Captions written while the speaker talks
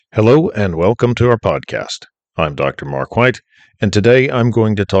Hello and welcome to our podcast. I'm Dr. Mark White, and today I'm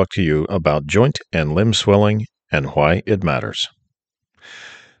going to talk to you about joint and limb swelling and why it matters.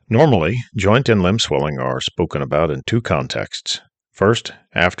 Normally, joint and limb swelling are spoken about in two contexts. First,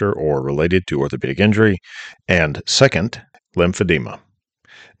 after or related to orthopedic injury, and second, lymphedema.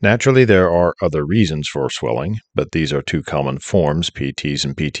 Naturally, there are other reasons for swelling, but these are two common forms PTs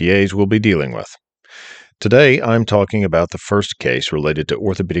and PTAs will be dealing with. Today, I'm talking about the first case related to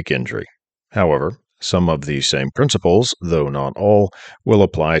orthopedic injury. However, some of these same principles, though not all, will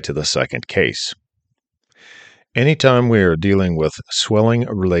apply to the second case. Anytime we are dealing with swelling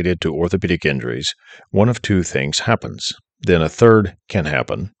related to orthopedic injuries, one of two things happens. Then a third can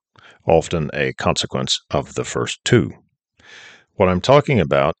happen, often a consequence of the first two. What I'm talking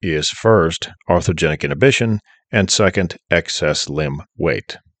about is first, arthrogenic inhibition, and second, excess limb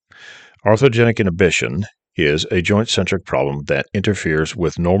weight. Arthrogenic inhibition is a joint-centric problem that interferes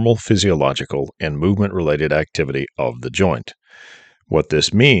with normal physiological and movement-related activity of the joint. What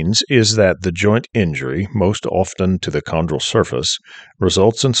this means is that the joint injury, most often to the chondral surface,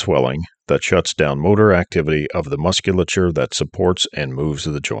 results in swelling that shuts down motor activity of the musculature that supports and moves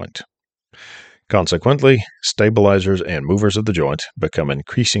the joint. Consequently, stabilizers and movers of the joint become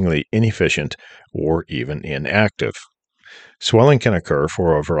increasingly inefficient or even inactive. Swelling can occur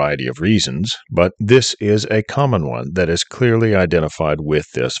for a variety of reasons, but this is a common one that is clearly identified with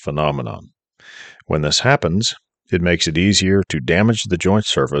this phenomenon. When this happens, it makes it easier to damage the joint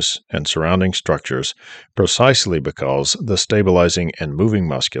surface and surrounding structures precisely because the stabilizing and moving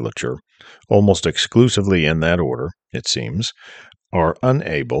musculature, almost exclusively in that order, it seems, are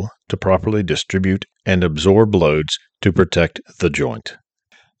unable to properly distribute and absorb loads to protect the joint.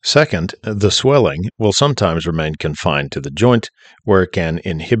 Second, the swelling will sometimes remain confined to the joint where it can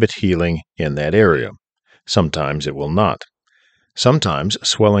inhibit healing in that area. Sometimes it will not. Sometimes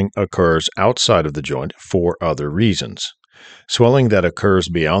swelling occurs outside of the joint for other reasons. Swelling that occurs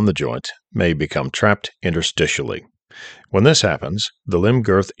beyond the joint may become trapped interstitially. When this happens, the limb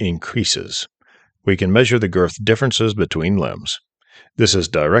girth increases. We can measure the girth differences between limbs. This is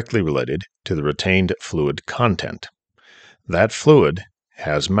directly related to the retained fluid content. That fluid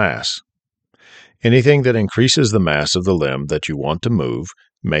has mass. Anything that increases the mass of the limb that you want to move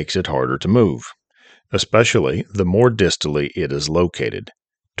makes it harder to move, especially the more distally it is located.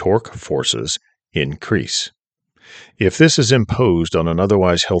 Torque forces increase. If this is imposed on an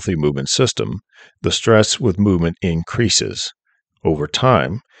otherwise healthy movement system, the stress with movement increases. Over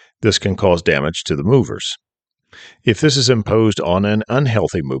time, this can cause damage to the movers. If this is imposed on an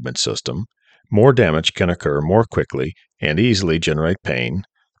unhealthy movement system, more damage can occur more quickly and easily generate pain,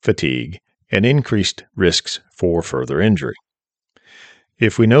 fatigue, and increased risks for further injury.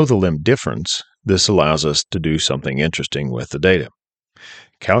 If we know the limb difference, this allows us to do something interesting with the data.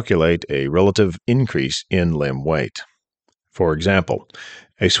 Calculate a relative increase in limb weight. For example,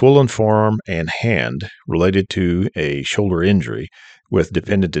 a swollen forearm and hand related to a shoulder injury with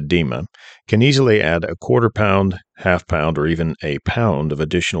dependent edema can easily add a quarter pound, half pound, or even a pound of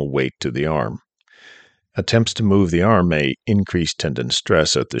additional weight to the arm. Attempts to move the arm may increase tendon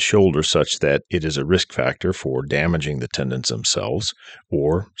stress at the shoulder such that it is a risk factor for damaging the tendons themselves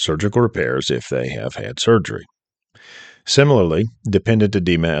or surgical repairs if they have had surgery. Similarly, dependent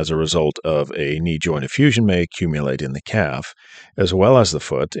edema as a result of a knee joint effusion may accumulate in the calf, as well as the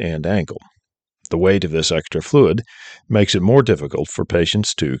foot and ankle. The weight of this extra fluid makes it more difficult for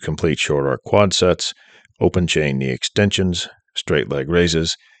patients to complete short arc quad sets, open chain knee extensions, straight leg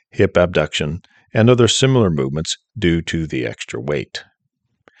raises, hip abduction, and other similar movements due to the extra weight.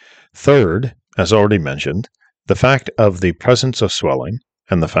 Third, as already mentioned, the fact of the presence of swelling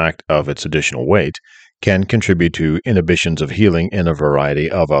and the fact of its additional weight can contribute to inhibitions of healing in a variety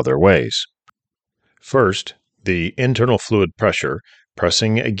of other ways. First, the internal fluid pressure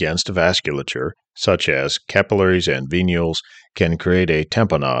pressing against vasculature, such as capillaries and venules, can create a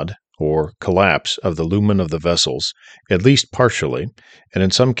tamponade, or collapse of the lumen of the vessels, at least partially, and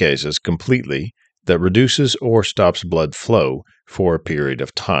in some cases completely, that reduces or stops blood flow for a period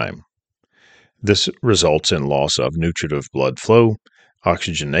of time. This results in loss of nutritive blood flow,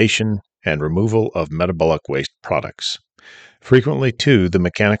 oxygenation, and removal of metabolic waste products. Frequently, too, the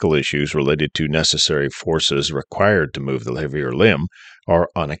mechanical issues related to necessary forces required to move the heavier limb are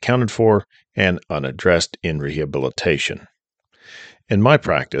unaccounted for and unaddressed in rehabilitation. In my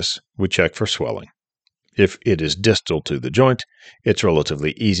practice, we check for swelling. If it is distal to the joint, it's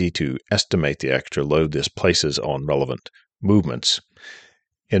relatively easy to estimate the extra load this places on relevant movements.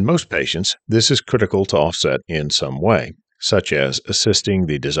 In most patients, this is critical to offset in some way, such as assisting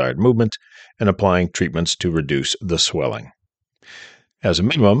the desired movement and applying treatments to reduce the swelling. As a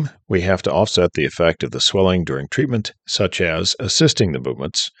minimum, we have to offset the effect of the swelling during treatment, such as assisting the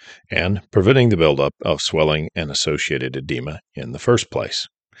movements and preventing the buildup of swelling and associated edema in the first place.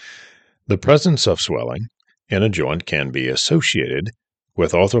 The presence of swelling in a joint can be associated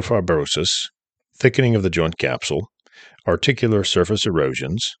with arthrofibrosis, thickening of the joint capsule, articular surface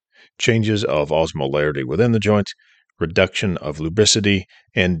erosions, changes of osmolarity within the joint, reduction of lubricity,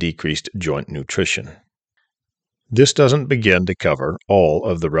 and decreased joint nutrition. This doesn't begin to cover all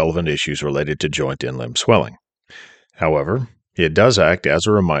of the relevant issues related to joint and limb swelling. However, it does act as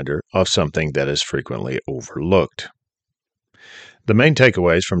a reminder of something that is frequently overlooked. The main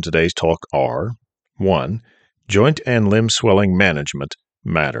takeaways from today's talk are: 1. Joint and limb swelling management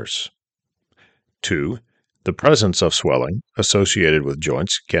matters. 2. The presence of swelling associated with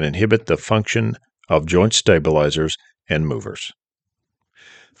joints can inhibit the function of joint stabilizers and movers.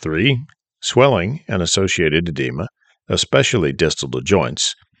 3. Swelling and associated edema, especially distal to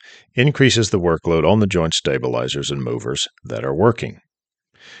joints, increases the workload on the joint stabilizers and movers that are working.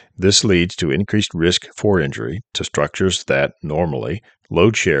 This leads to increased risk for injury to structures that normally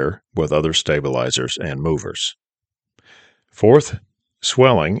load share with other stabilizers and movers. 4th,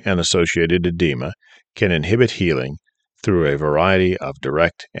 swelling and associated edema can inhibit healing through a variety of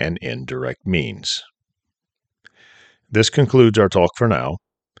direct and indirect means. This concludes our talk for now.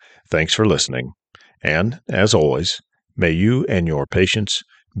 Thanks for listening, and, as always, may you and your patients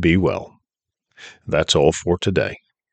be well. That's all for today.